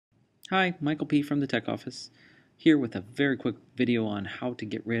Hi, Michael P. from the Tech Office, here with a very quick video on how to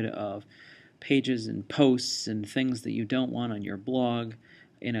get rid of pages and posts and things that you don't want on your blog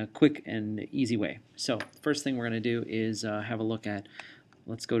in a quick and easy way. So, first thing we're going to do is have a look at,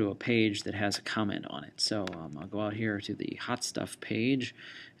 let's go to a page that has a comment on it. So I'll go out here to the Hot Stuff page,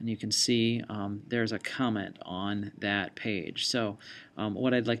 and you can see there's a comment on that page. So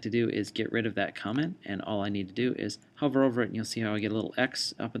what I'd like to do is get rid of that comment, and all I need to do is hover over it, and you'll see how I get a little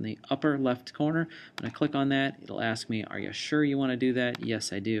X up in the upper left corner. When I click on that, it'll ask me, are you sure you want to do that?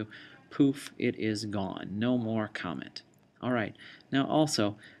 Yes, I do. Poof, it is gone. No more comment. Alright, now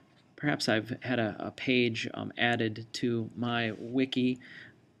also, perhaps I've had a page added to my wiki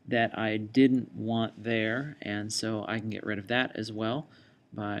that I didn't want there, and so I can get rid of that as well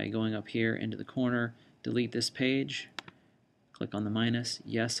by going up here into the corner, delete this page, click on the minus.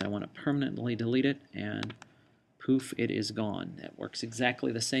 Yes, I want to permanently delete it, and poof, it is gone. That works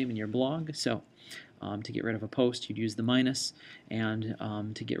exactly the same in your blog. So to get rid of a post, you'd use the minus, and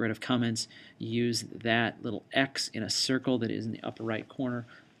to get rid of comments, you use that little X in a circle that is in the upper right corner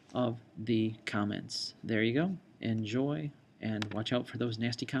of the comments. There you go. Enjoy, and watch out for those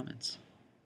nasty comments.